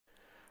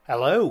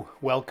Hello,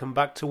 welcome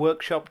back to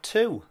Workshop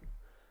 2.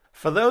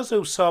 For those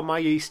who saw my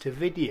Easter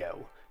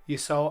video, you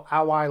saw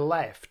how I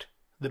left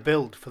the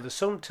build for the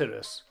sun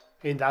terrace,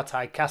 in that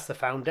I cast the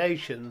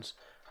foundations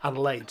and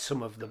laid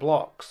some of the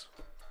blocks.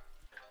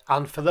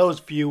 And for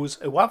those viewers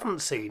who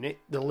haven't seen it,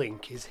 the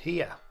link is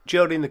here.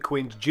 During the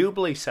Queen's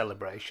Jubilee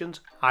celebrations,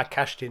 I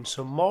cashed in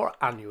some more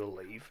annual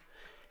leave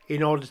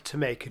in order to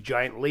make a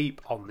giant leap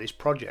on this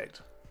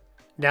project.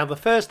 Now the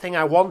first thing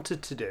I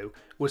wanted to do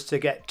was to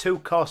get 2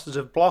 courses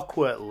of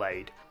blockwork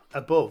laid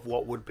above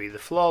what would be the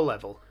floor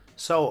level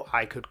so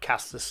I could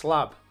cast the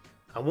slab.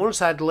 And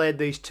once I'd laid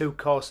these 2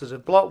 courses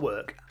of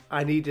blockwork,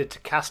 I needed to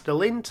cast a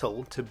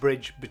lintel to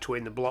bridge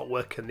between the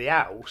blockwork and the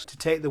house to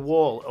take the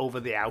wall over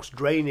the house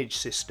drainage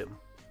system.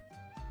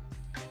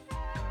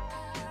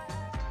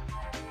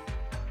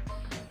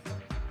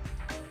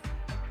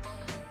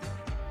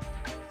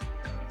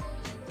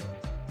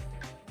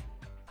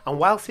 And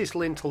whilst this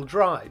lintel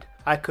dried,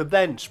 I could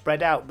then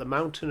spread out the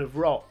mountain of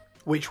rock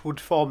which would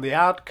form the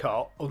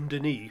hardcore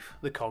underneath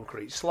the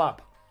concrete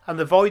slab. And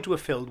the voids were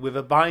filled with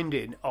a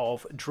binding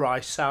of dry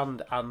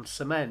sand and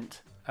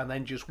cement and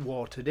then just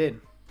watered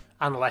in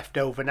and left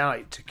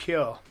overnight to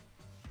cure.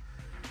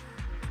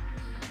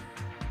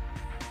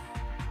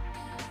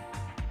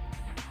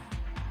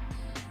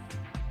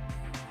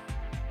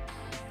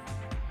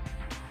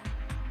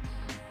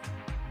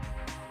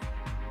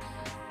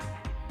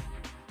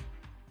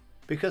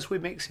 Because we're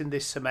mixing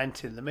this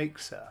cement in the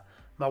mixer,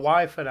 my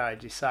wife and I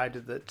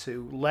decided that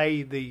to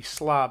lay the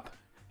slab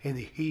in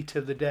the heat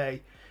of the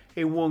day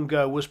in one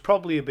go was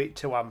probably a bit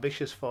too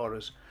ambitious for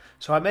us.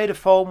 So I made a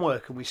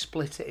formwork and we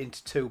split it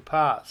into 2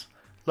 parts,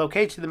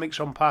 located the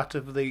mixer on part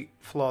of the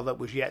floor that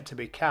was yet to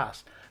be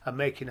cast and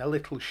making a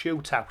little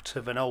chute out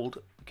of an old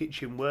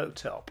kitchen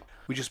worktop.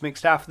 We just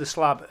mixed half of the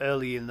slab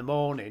early in the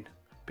morning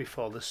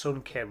before the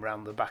sun came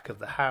round the back of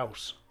the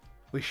house.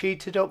 We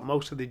sheeted up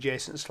most of the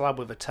adjacent slab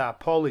with a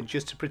tarpaulin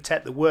just to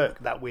protect the work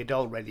that we'd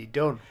already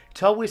done.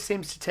 It always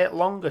seems to take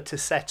longer to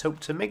set up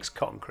to mix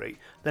concrete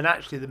than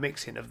actually the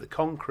mixing of the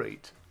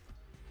concrete.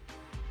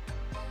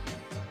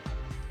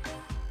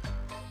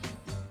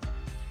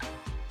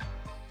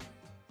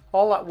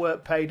 All that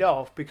work paid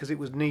off because it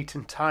was neat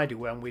and tidy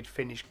when we'd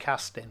finished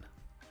casting.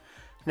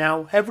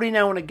 Now, every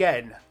now and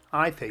again,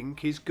 I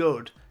think it's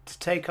good to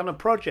take on a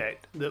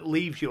project that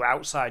leaves you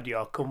outside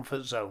your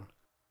comfort zone.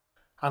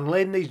 And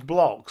laying these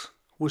blocks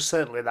was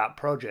certainly that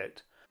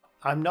project.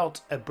 I'm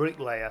not a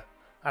bricklayer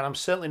and I'm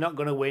certainly not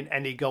going to win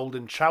any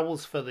golden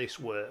trowels for this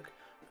work,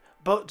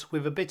 but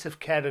with a bit of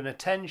care and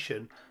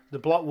attention, the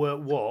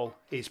blockwork wall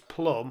is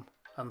plumb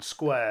and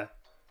square.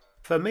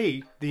 For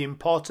me, the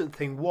important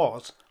thing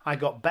was I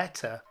got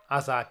better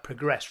as I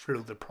progressed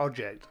through the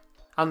project.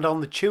 And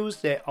on the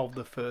Tuesday of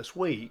the first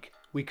week,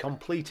 we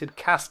completed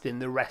casting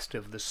the rest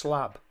of the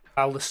slab.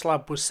 While the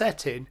slab was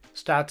setting,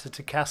 started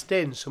to cast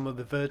in some of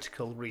the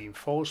vertical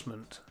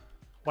reinforcement.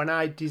 When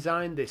I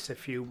designed this a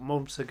few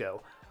months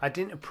ago, I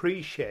didn't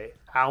appreciate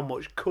how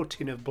much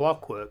cutting of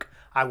blockwork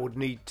I would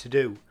need to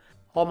do.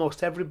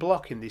 Almost every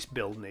block in this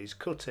build needs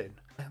cutting.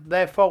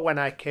 Therefore, when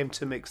I came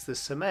to mix the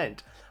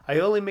cement, I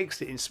only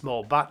mixed it in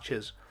small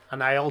batches,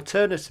 and I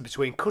alternated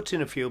between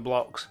cutting a few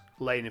blocks,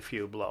 laying a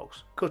few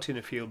blocks, cutting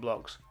a few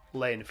blocks,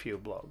 laying a few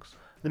blocks.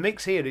 The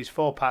mix here is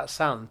 4 parts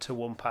sand to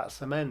 1 part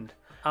cement.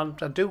 And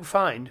I do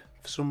find,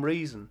 for some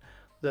reason,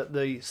 that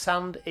the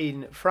sand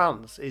in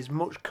France is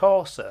much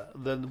coarser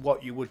than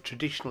what you would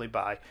traditionally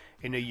buy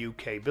in a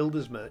UK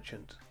builder's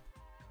merchant.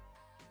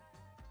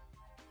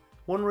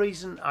 One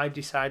reason I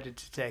decided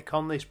to take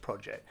on this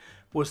project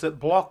was that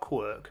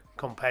blockwork,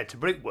 compared to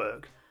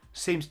brickwork,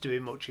 seems to be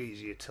much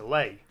easier to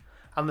lay.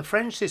 And the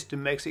French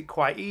system makes it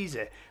quite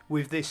easy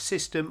with this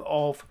system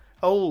of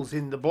holes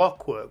in the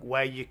blockwork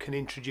where you can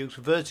introduce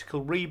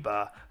vertical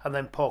rebar and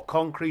then pour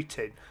concrete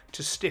in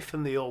to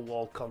stiffen the whole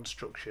wall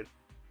construction.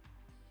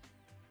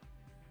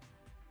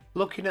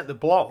 Looking at the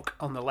block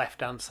on the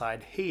left hand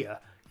side here,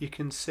 you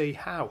can see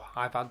how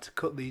I've had to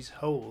cut these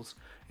holes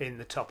in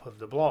the top of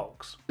the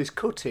blocks. This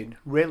cutting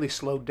really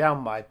slowed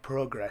down my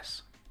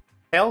progress.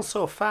 I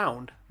also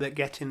found that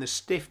getting the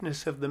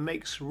stiffness of the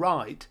mix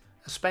right,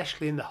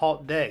 especially in the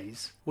hot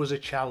days, was a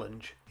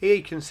challenge. Here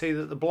you can see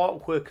that the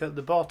blockwork at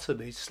the bottom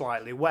is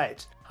slightly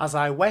wet, as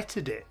I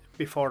wetted it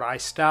before I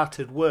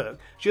started work,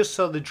 just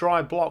so the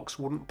dry blocks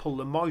wouldn't pull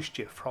the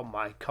moisture from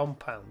my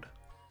compound.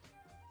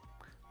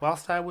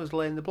 Whilst I was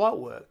laying the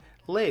blockwork,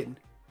 Lynn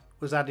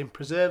was adding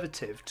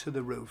preservative to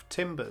the roof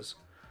timbers.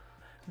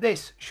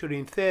 This should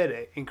in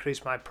theory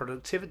increase my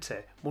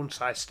productivity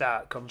once I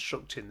start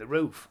constructing the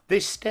roof.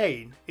 This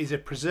stain is a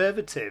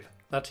preservative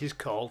that is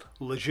called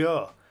Le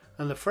Jour,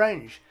 and the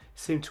French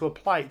seem to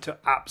apply it to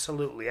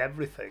absolutely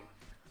everything.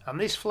 And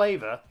this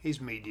flavour is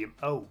medium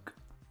oak,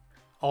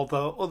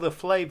 although other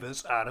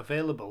flavours are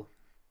available.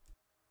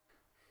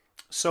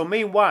 So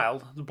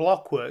meanwhile, the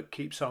blockwork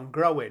keeps on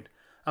growing,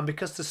 and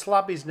because the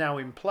slab is now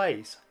in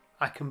place,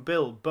 I can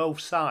build both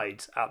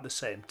sides at the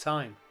same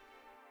time.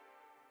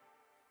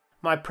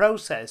 My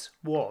process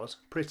was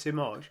pretty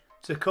much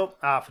to cut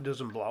half a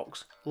dozen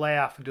blocks, lay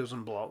half a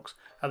dozen blocks,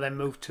 and then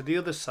move to the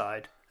other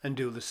side and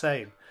do the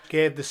same.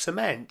 Gave the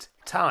cement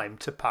time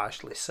to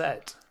partially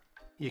set.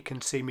 You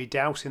can see me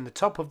dousing the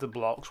top of the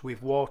blocks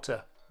with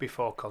water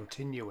before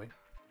continuing.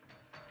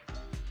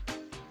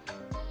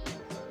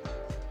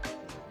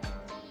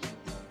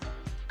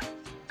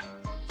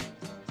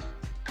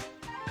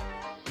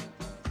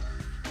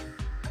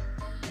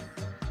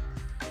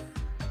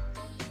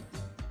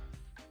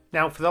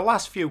 Now for the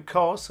last few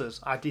courses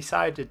I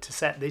decided to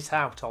set this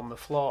out on the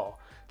floor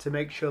to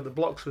make sure the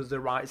blocks was the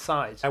right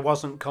size. I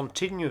wasn't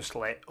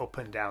continuously up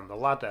and down the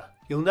ladder.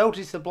 You'll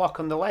notice the block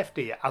on the left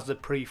here has a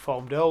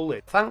pre-formed hole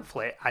in.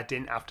 Thankfully I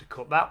didn't have to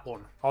cut that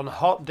one. On a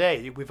hot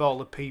day with all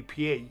the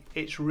PPE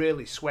it's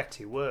really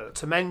sweaty work,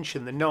 to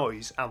mention the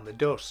noise and the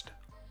dust.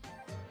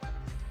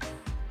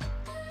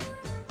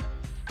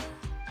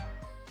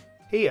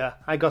 Here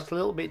I got a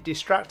little bit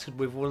distracted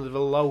with one of the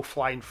low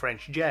flying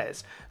French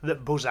jets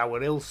that buzz our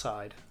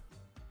hillside.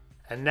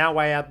 And now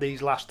I had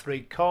these last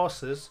 3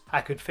 courses, I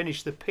could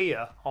finish the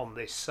pier on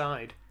this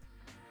side.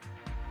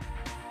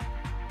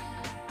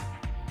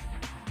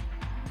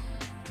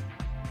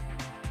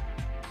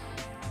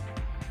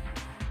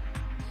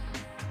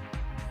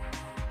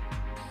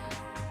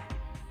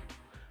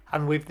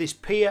 And with this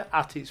pier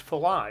at its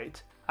full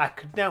height, I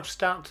could now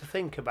start to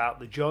think about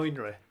the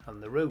joinery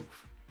and the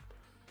roof.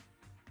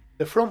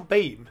 The front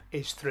beam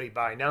is 3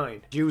 by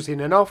 9. Using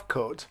an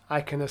offcut,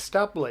 I can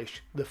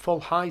establish the full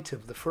height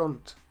of the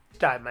front. This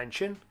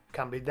dimension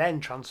can be then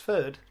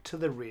transferred to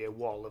the rear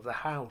wall of the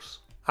house.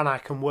 And I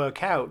can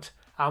work out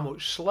how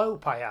much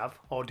slope I have,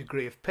 or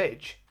degree of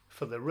pitch,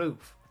 for the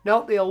roof.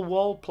 Note the old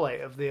wall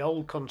plate of the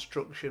old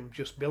construction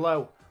just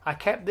below. I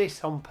kept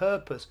this on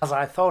purpose as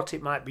I thought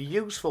it might be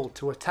useful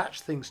to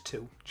attach things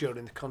to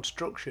during the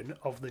construction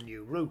of the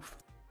new roof.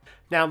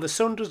 Now the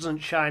sun doesn't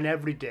shine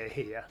every day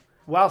here.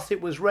 Whilst it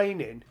was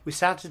raining, we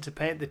started to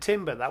paint the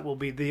timber that will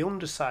be the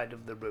underside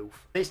of the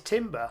roof. This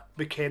timber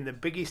became the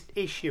biggest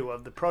issue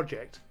of the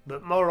project,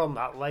 but more on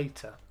that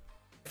later.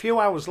 A few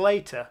hours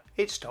later,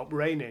 it stopped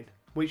raining,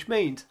 which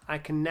means I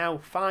can now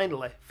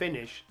finally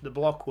finish the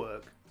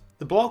blockwork.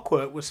 The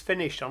blockwork was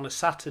finished on a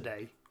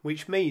Saturday,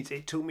 which means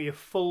it took me a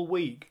full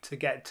week to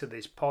get to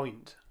this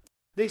point.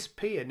 This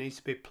pier needs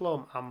to be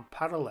plumb and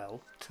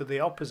parallel to the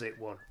opposite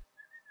one.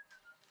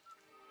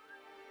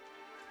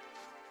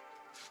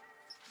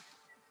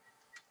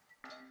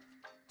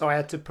 So I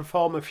had to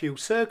perform a few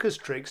circus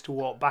tricks to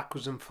walk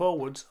backwards and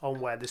forwards on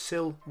where the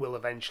sill will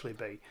eventually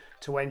be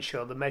to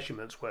ensure the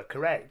measurements were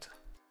correct.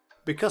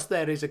 Because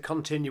there is a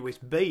continuous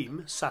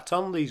beam sat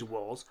on these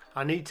walls,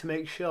 I need to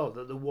make sure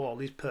that the wall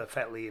is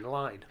perfectly in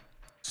line.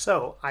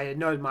 So I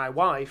annoyed my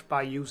wife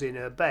by using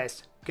her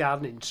best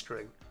gardening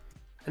string.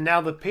 And now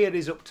the pier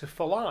is up to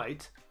full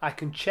height, I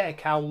can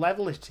check how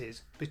level it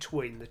is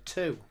between the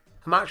two.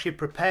 I'm actually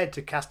prepared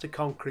to cast a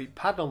concrete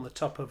pad on the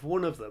top of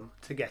one of them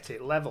to get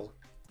it level.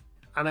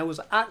 And I was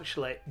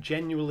actually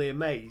genuinely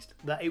amazed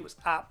that it was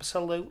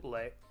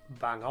absolutely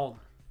bang on.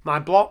 My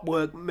block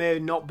work may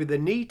not be the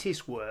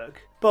neatest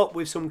work, but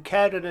with some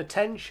care and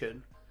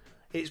attention,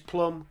 it's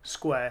plumb,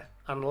 square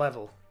and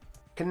level.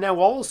 I can now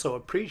also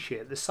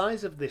appreciate the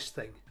size of this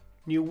thing.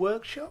 New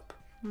workshop?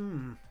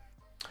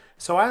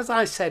 So as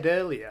I said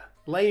earlier,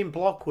 laying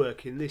block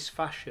work in this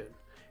fashion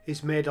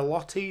is made a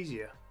lot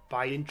easier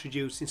by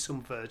introducing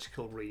some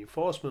vertical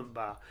reinforcement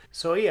bar.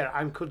 So here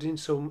I'm cutting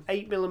some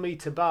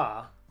 8mm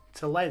bar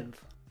to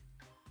length,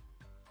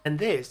 and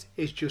this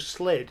is just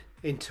slid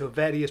into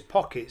various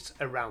pockets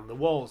around the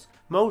walls,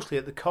 mostly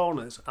at the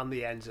corners and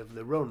the ends of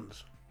the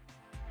runs.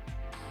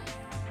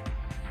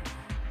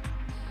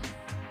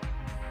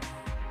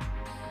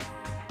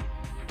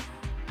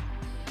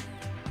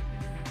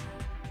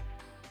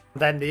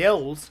 Then the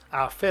holes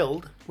are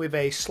filled with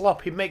a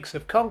sloppy mix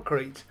of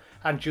concrete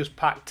and just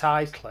packed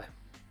tightly.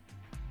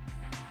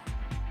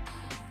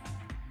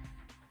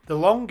 The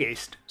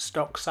longest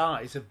stock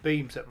size of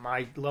beams at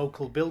my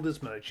local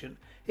builder's merchant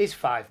is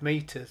 5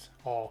 meters,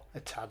 or a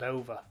tad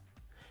over,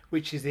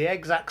 which is the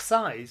exact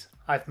size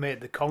I've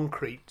made the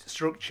concrete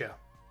structure.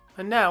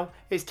 And now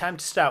it's time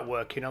to start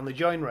working on the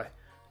joinery,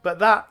 but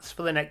that's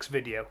for the next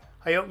video.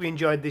 I hope you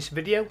enjoyed this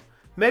video.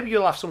 Maybe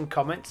you'll have some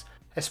comments,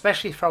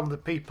 especially from the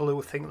people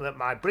who think that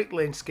my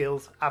bricklaying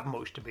skills have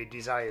much to be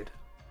desired.